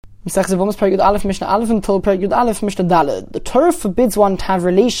The Torah forbids one to have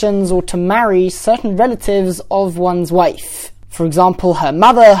relations or to marry certain relatives of one's wife. For example, her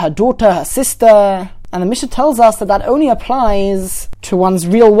mother, her daughter, her sister. And the Mishnah tells us that that only applies to one's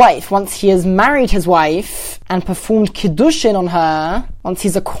real wife. Once he has married his wife and performed kiddushin on her, once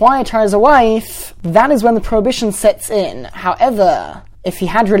he's acquired her as a wife, that is when the prohibition sets in. However, if he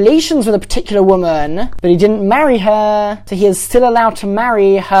had relations with a particular woman, but he didn't marry her, so he is still allowed to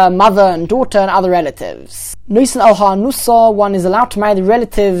marry her mother and daughter and other relatives. Noisin al ha'anusa, one is allowed to marry the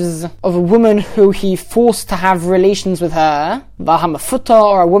relatives of a woman who he forced to have relations with her, v'hamafuta,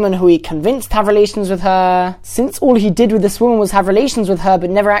 or a woman who he convinced to have relations with her. Since all he did with this woman was have relations with her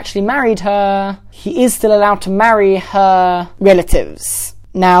but never actually married her, he is still allowed to marry her relatives.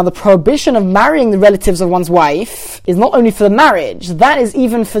 Now, the prohibition of marrying the relatives of one's wife is not only for the marriage, that is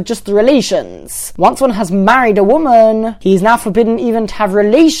even for just the relations. Once one has married a woman, he is now forbidden even to have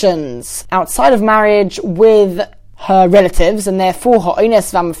relations outside of marriage with her relatives, and therefore,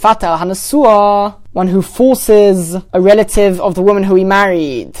 ha'oines v'amfata ha'nasua, one who forces a relative of the woman who he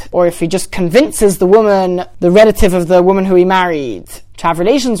married, or if he just convinces the woman, the relative of the woman who he married, to have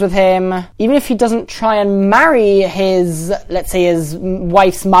relations with him, even if he doesn't try and marry his, let's say his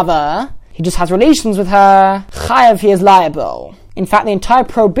wife's mother, he just has relations with her, chayav, he is liable. In fact, the entire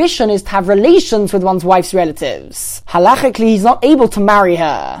prohibition is to have relations with one's wife's relatives. Halachically, he's not able to marry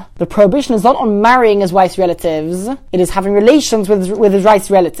her. The prohibition is not on marrying his wife's relatives, it is having relations with his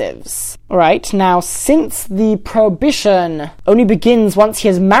wife's relatives. Alright, now since the prohibition only begins once he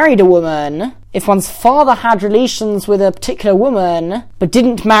has married a woman, if one's father had relations with a particular woman, but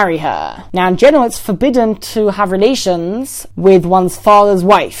didn't marry her. Now in general, it's forbidden to have relations with one's father's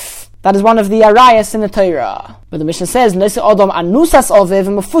wife. That is one of the arayas in the Torah. But the Mishnah says, anusas oviv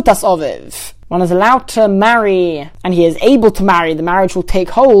and mafutas oviv. One is allowed to marry, and he is able to marry, the marriage will take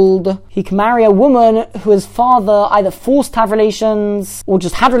hold. He can marry a woman who his father either forced to have relations, or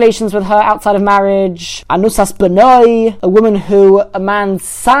just had relations with her outside of marriage. Anusas benoi, a woman who a man's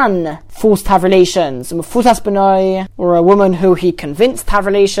son forced to have relations. Mafutas benoi, or a woman who he convinced to have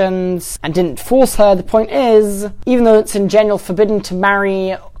relations, and didn't force her. The point is, even though it's in general forbidden to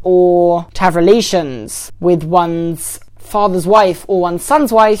marry or to have relations with one's father's wife or one's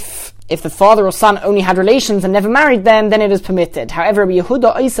son's wife, if the father or son only had relations and never married them, then it is permitted. However, Rabbi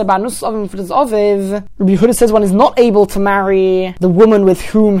Yehuda says one is not able to marry the woman with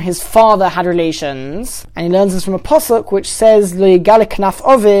whom his father had relations. And he learns this from a pasuk which says, Lo yigale knaf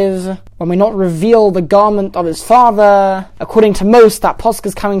oviv, one may not reveal the garment of his father. According to most, that pasuk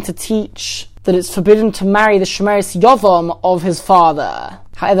is coming to teach that it's forbidden to marry the shemeres yavam of his father.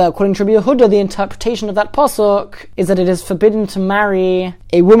 However, according to Rabbi Yehuda, the interpretation of that pasuk is that it is forbidden to marry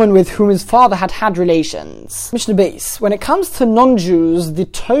a woman with whom his father had relations. Mishnah Beis. When it comes to non-Jews, the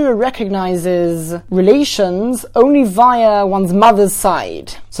Torah recognizes relations only via one's mother's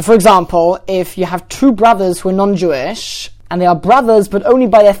side. So for example, if you have two brothers who are non-Jewish, and they are brothers but only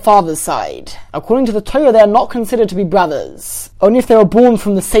by their father's side, according to the Torah, they are not considered to be brothers. Only if they were born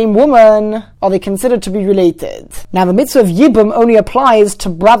from the same woman are they considered to be related. Now the mitzvah of Yibum only applies to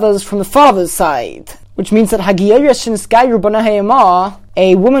brothers from the father's side, which means that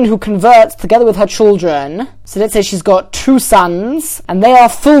a woman who converts together with her children, so let's say she's got two sons, and they are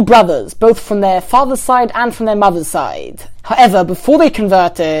full brothers, both from their father's side and from their mother's side. However, before they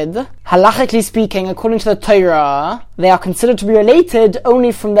converted, halachically speaking, according to the Torah, they are considered to be related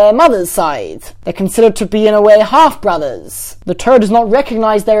only from their mother's side. They're considered to be, in a way, half-brothers. The Torah does not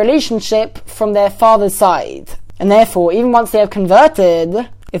recognize their relationship from their father's side. And therefore, even once they have converted,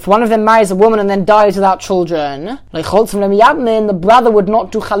 if one of them marries a woman and then dies without children, the brother would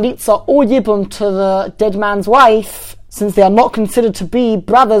not do chalitza or yibum to the dead man's wife, since they are not considered to be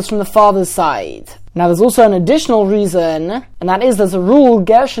brothers from the father's side. Now there's also an additional reason, and that is there's a rule,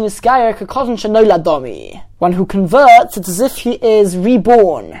 Gershon Iskayer Kakotan Shenoyladomi. One who converts, it's as if he is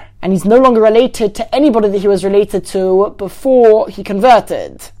reborn, and he's no longer related to anybody that he was related to before he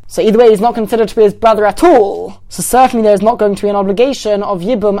converted. So either way, he's not considered to be his brother at all. So certainly there is not going to be an obligation of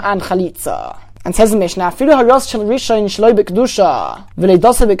Yibum and Chalitza. And says the Mishnah,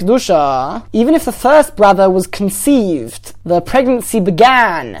 even if the first brother was conceived, the pregnancy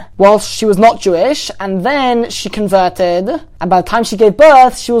began whilst she was not Jewish, and then she converted, and by the time she gave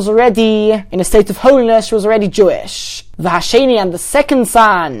birth, she was already in a state of holiness, she was already Jewish. The Hasheni, and the second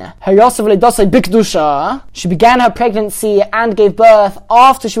son, she began her pregnancy and gave birth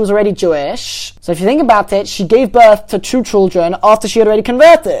after she was already Jewish. So if you think about it, she gave birth to two children after she had already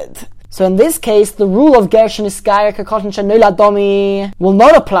converted. So in this case, the rule of Gershon Iskaya Kakotin Shenoilad Domi will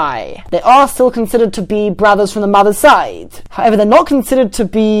not apply. They are still considered to be brothers from the mother's side. However, they're not considered to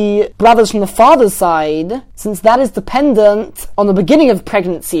be brothers from the father's side, since that is dependent on the beginning of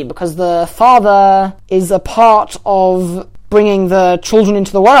pregnancy, because the father is a part of bringing the children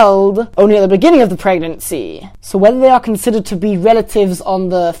into the world only at the beginning of the pregnancy. So whether they are considered to be relatives on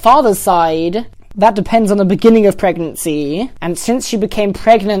the father's side, that depends on the beginning of pregnancy. And since she became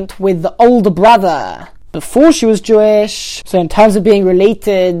pregnant with the older brother before she was Jewish, so in terms of being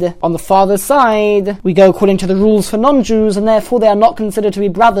related on the father's side, we go according to the rules for non-Jews, and therefore they are not considered to be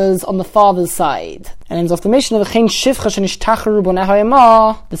brothers on the father's side. And ends off the mission of the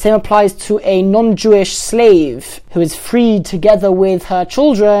same applies to a non-Jewish slave who is freed together with her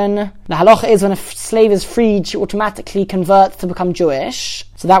children. The halacha is when a slave is freed, she automatically converts to become Jewish.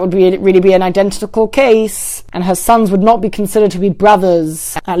 So that would really be an identical case, and her sons would not be considered to be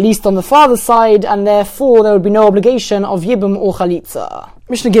brothers, at least on the father's side, and therefore there would be no obligation of Yibum or Chalitza.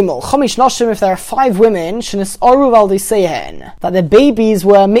 Mishnah Gimel, Chomish Noshim, if there are 5 women, Shenis Oru Valdisehen, that their babies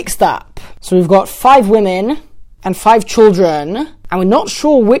were mixed up. So we've got 5 women and 5 children, and we're not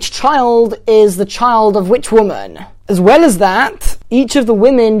sure which child is the child of which woman. As well as that, each of the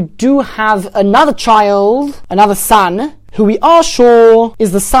women do have another child, another son, who we are sure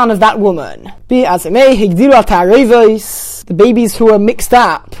is the son of that woman. The babies who are mixed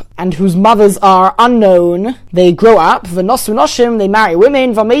up and whose mothers are unknown, they grow up, v'nosu noshim, they marry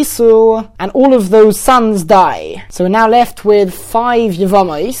women, v'meisu, and all of those sons die. So we're now left with 5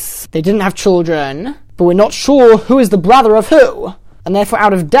 yevamos. They didn't have children, but we're not sure who is the brother of who. And therefore,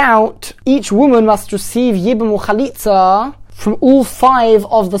 out of doubt, each woman must receive yibum or chalitza from all 5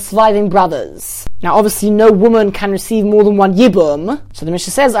 of the surviving brothers. Now obviously no woman can receive more than 1 yibum, so the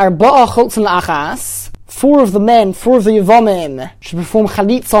Mishnah says, Arba'a choltzin la'achas, 4 of the men, 4 of the yevamim, should perform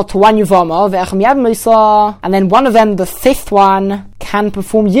chalitza to 1 yevama, ve'echam yabim isa, and then one of them, the 5th one, can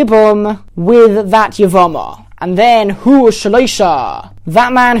perform yibum with that yevama. And then, hu shaloisha,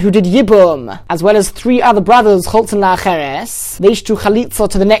 that man who did yibum, as well as 3 other brothers, choltzin la'acheres, they should do chalitza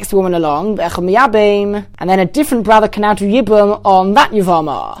to the next woman along, ve'echam yabim, and then a different brother can now do yibum on that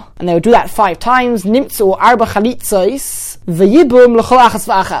yevama. And they would do that 5 times, nimtzu arba chalitzos, v'yibum l'chol achas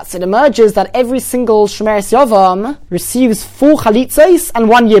v'achas. It emerges that every single shemeres yavam receives 4 chalitzos and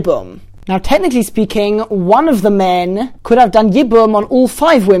 1 yibum. Now, technically speaking, one of the men could have done yibum on all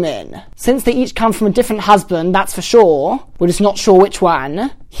 5 women. Since they each come from a different husband, that's for sure, we're just not sure which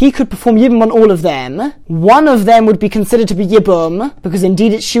one, he could perform yibum on all of them. One of them would be considered to be yibum, because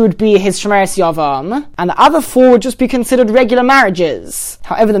indeed she would be his shemeres yavam, and the other 4 would just be considered regular marriages.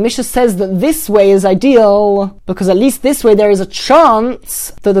 However, the Mishnah says that this way is ideal, because at least this way there is a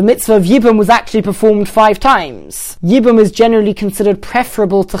chance that the mitzvah of yibum was actually performed 5 times. Yibum is generally considered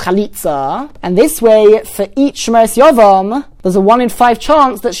preferable to chalitza, and this way, for each shemeres yavam, there's a 1 in 5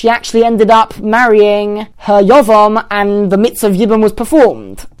 chance that she actually ended up marrying her yavam and the mitzvah of yibum was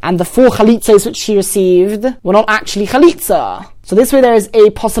performed. And the 4 chalitzos which she received were not actually chalitza. So this way there is a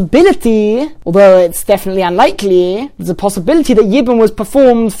possibility, although it's definitely unlikely, there's a possibility that yibum was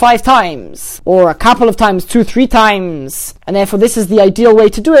performed 5 times, or a couple of times, 2-3 times, and therefore this is the ideal way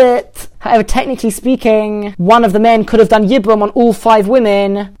to do it. However, technically speaking, one of the men could have done yibum on all 5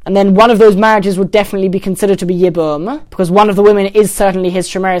 women, and then one of those marriages would definitely be considered to be yibum, because one of the women is certainly his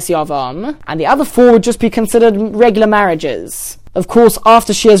shemeres yavam, and the other 4 would just be considered regular marriages. Of course,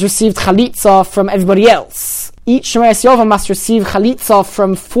 after she has received chalitza from everybody else. Each shemeres yavam must receive chalitza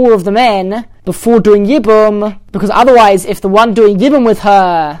from 4 of the men before doing yibum, because otherwise, if the one doing yibum with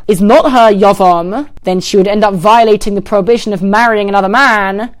her is not her yavam, then she would end up violating the prohibition of marrying another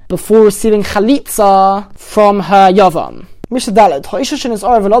man before receiving chalitza from her yavam. Mishnah Daled,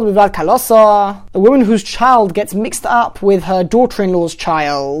 a woman whose child gets mixed up with her daughter-in-law's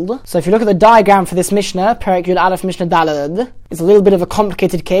child. So if you look at the diagram for this Mishnah, Perek Yud Aleph Mishnah Daled, it's a little bit of a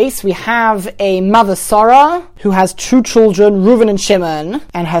complicated case. We have a mother, Sarah, who has 2 children, Reuven and Shimon,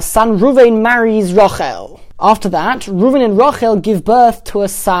 and her son Reuven marries Rachel. After that, Reuven and Rachel give birth to a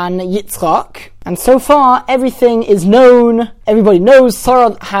son, Yitzchak. And so far, everything is known. Everybody knows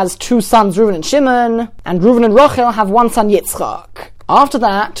Sarah has 2 sons, Reuven and Shimon, and Reuven and Rachel have 1 son, Yitzchak. After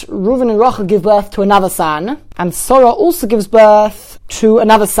that, Reuven and Rachel give birth to another son, and Sarah also gives birth to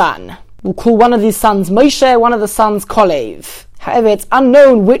another son. We'll call one of these sons Moshe, one of the sons Kolev. However, it's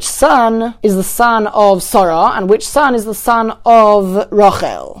unknown which son is the son of Sarah and which son is the son of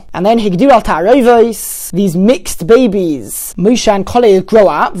Rachel. And then Higdir al Ta'arevos, these mixed babies, Moshe and Kolev, grow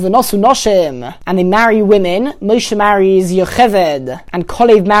up, v'nosu noshim, and they marry women. Moshe marries Yocheved, and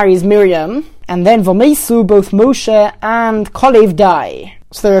Kolev marries Miriam. And then V'meisu, both Moshe and Kolev die.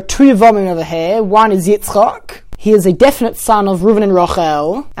 So there are two Yevamim over here. One is Yitzchak. He is a definite son of Reuven and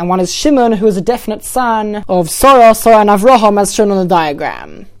Rachel, and one is Shimon, who is a definite son of Sarah and Avraham, as shown on the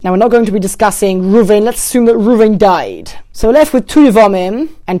diagram. Now we're not going to be discussing Reuven. Let's assume that Reuven died. So we're left with two Yevamim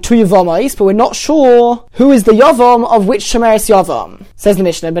and two Yevamos, but we're not sure who is the Yavam of which Shemeres Yavam. Says the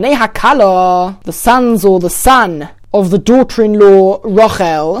Mishnah, Bnei Hakala, the sons or the son of the daughter-in-law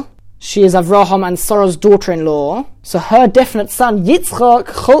Rachel. She is Avraham and Sarah's daughter-in-law. So her definite son, Yitzchak,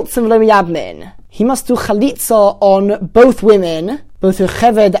 Choltzim V'lo Miyabmin. He must do chalitza on both women, both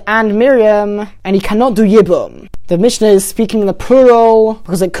Yocheved and Miriam, and he cannot do Yibum. The Mishnah is speaking in the plural,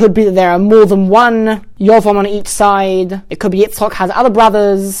 because it could be that there are more than one Yovam on each side. It could be Yitzchak has other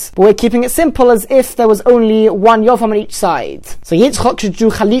brothers, but we're keeping it simple as if there was only one Yovam on each side. So Yitzchak should do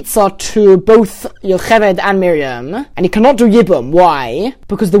chalitza to both Yocheved and Miriam, and he cannot do Yibum. Why?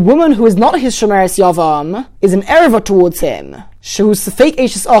 Because the woman who is not his Shemeres Yavam is an ereva towards him. Shehu's fake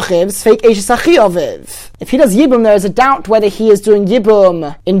Eishes Achiv, fake Eishes Achi Aviv. If he does Yibum, there is a doubt whether he is doing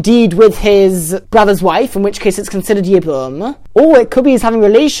Yibum indeed with his brother's wife, in which case it's considered Yibum, or it could be he's having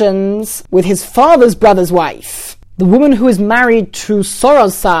relations with his father's brother's wife. The woman who is married to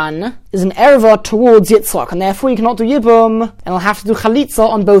Sarah's son is an ereva towards Yitzchak, and therefore he cannot do Yibum, and he'll have to do Chalitza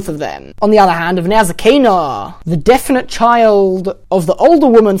on both of them. On the other hand, of Neazakena, the definite child of the older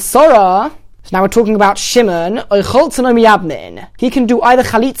woman Sarah, so now we're talking about Shimon, he can do either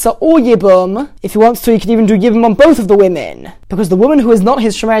Chalitza or Yibum. If he wants to, he can even do Yibum on both of the women. Because the woman who is not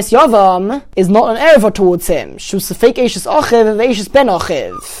his Shemeres Yavam is not an ereva towards him. She's fake Eishes Achiv and Eishes Ben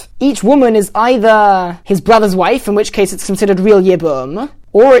Achiv. Each woman is either his brother's wife, in which case it's considered real Yibum,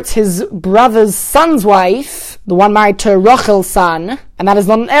 or it's his brother's son's wife, the one married to Rachel's son, and that is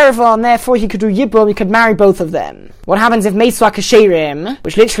not an ereva, and therefore he could do Yibum, he could marry both of them. What happens if Mesu HaKasherim,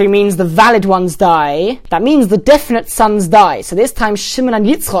 which literally means the valid ones die, that means the definite sons die. So this time Shimon and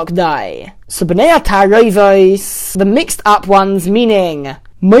Yitzchak die. So Bnei HaTarayvos, the mixed up ones, meaning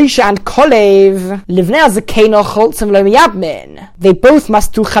Moshe and Kolev, Livnei HaZakena Choltzim V'lo Miyabmin. They both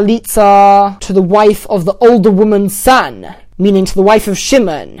must do Chalitza to the wife of the older woman's son, meaning to the wife of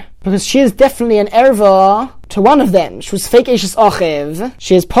Shimon, because she is definitely an erva to one of them. She was fake Eishes Achiv.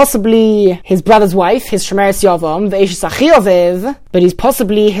 She is possibly his brother's wife, his Shemeres Yavam, the Eishes Achi Aviv, but he's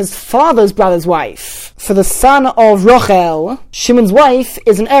possibly his father's brother's wife. For the son of Rachel, Shimon's wife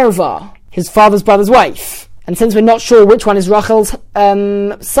is an erva, his father's brother's wife. And since we're not sure which one is Rachel's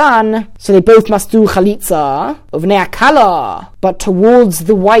son, so they both must do Chalitza of Neakala, but towards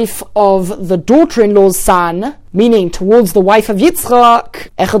the wife of the daughter-in-law's son, meaning towards the wife of Yitzchak,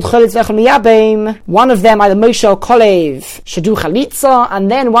 Echad Cholitz V'echad Miyabim, one of them, either Moshe or Kolev, should do Chalitza,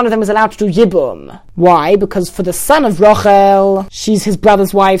 and then one of them is allowed to do Yibum. Why? Because for the son of Rachel, she's his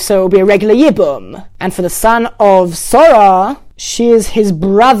brother's wife, so it will be a regular Yibum. And for the son of Sarah, she is his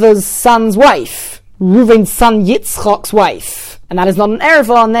brother's son's wife, Reuven's son Yitzchak's wife, and that is not an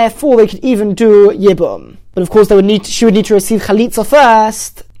ereva, and therefore they could even do Yibum. But of course she would need to receive Chalitza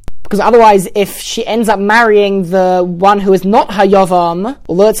first, because otherwise if she ends up marrying the one who is not her Yavam,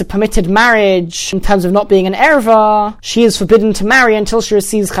 although it's a permitted marriage in terms of not being an ereva, she is forbidden to marry until she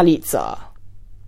receives Chalitza.